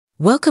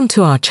Welcome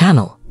to our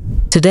channel.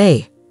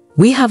 Today,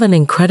 we have an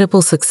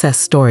incredible success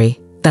story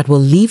that will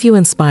leave you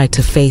inspired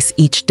to face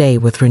each day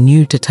with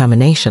renewed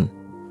determination.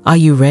 Are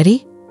you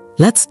ready?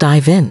 Let's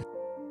dive in.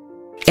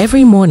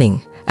 Every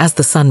morning, as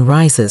the sun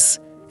rises,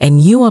 a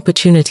new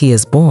opportunity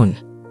is born.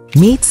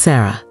 Meet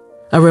Sarah,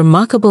 a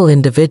remarkable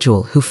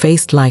individual who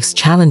faced life's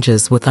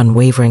challenges with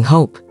unwavering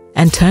hope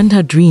and turned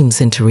her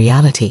dreams into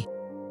reality.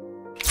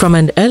 From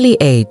an early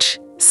age,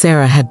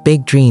 Sarah had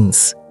big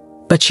dreams,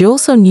 but she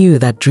also knew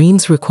that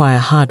dreams require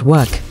hard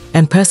work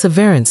and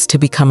perseverance to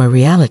become a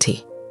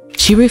reality.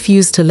 She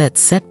refused to let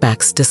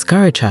setbacks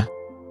discourage her.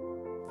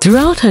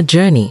 Throughout her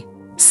journey,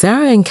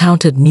 Sarah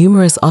encountered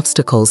numerous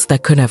obstacles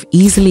that could have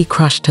easily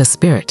crushed her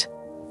spirit,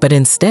 but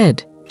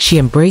instead, she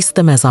embraced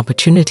them as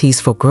opportunities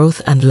for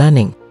growth and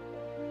learning.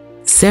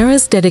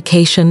 Sarah's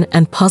dedication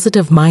and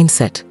positive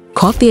mindset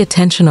caught the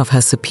attention of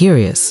her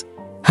superiors.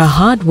 Her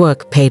hard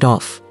work paid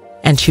off,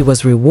 and she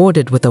was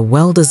rewarded with a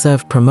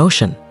well-deserved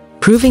promotion,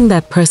 proving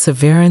that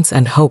perseverance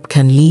and hope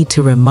can lead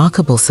to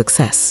remarkable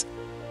success.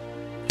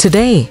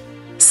 Today,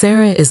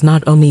 Sarah is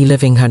not only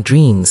living her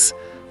dreams,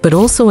 but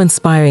also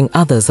inspiring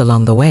others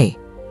along the way.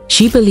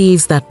 She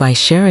believes that by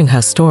sharing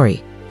her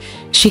story,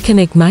 she can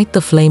ignite the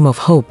flame of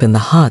hope in the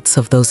hearts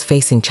of those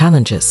facing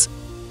challenges.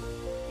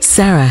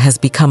 Sarah has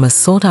become a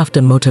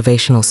sought-after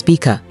motivational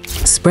speaker,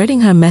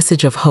 spreading her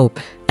message of hope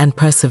and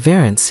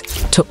perseverance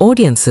to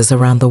audiences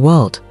around the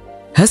world.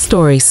 Her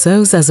story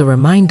serves as a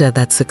reminder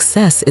that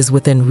success is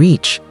within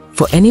reach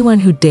for anyone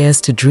who dares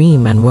to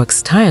dream and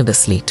works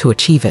tirelessly to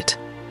achieve it.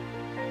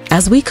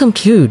 As we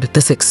conclude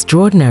this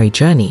extraordinary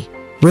journey,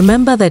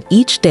 remember that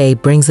each day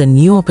brings a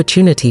new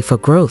opportunity for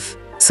growth,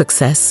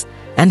 success,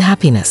 and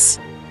happiness.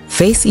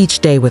 Face each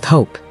day with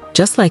hope,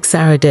 just like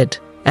Sarah did,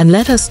 and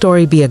let her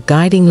story be a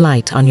guiding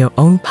light on your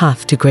own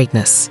path to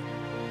greatness.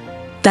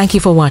 Thank you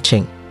for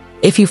watching.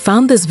 If you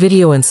found this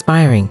video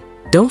inspiring,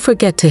 don't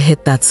forget to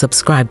hit that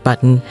subscribe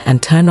button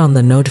and turn on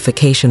the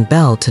notification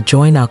bell to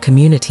join our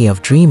community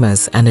of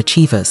dreamers and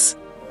achievers.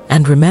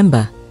 And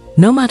remember,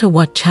 no matter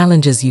what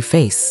challenges you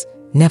face,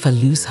 never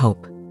lose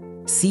hope.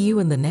 See you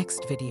in the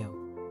next video.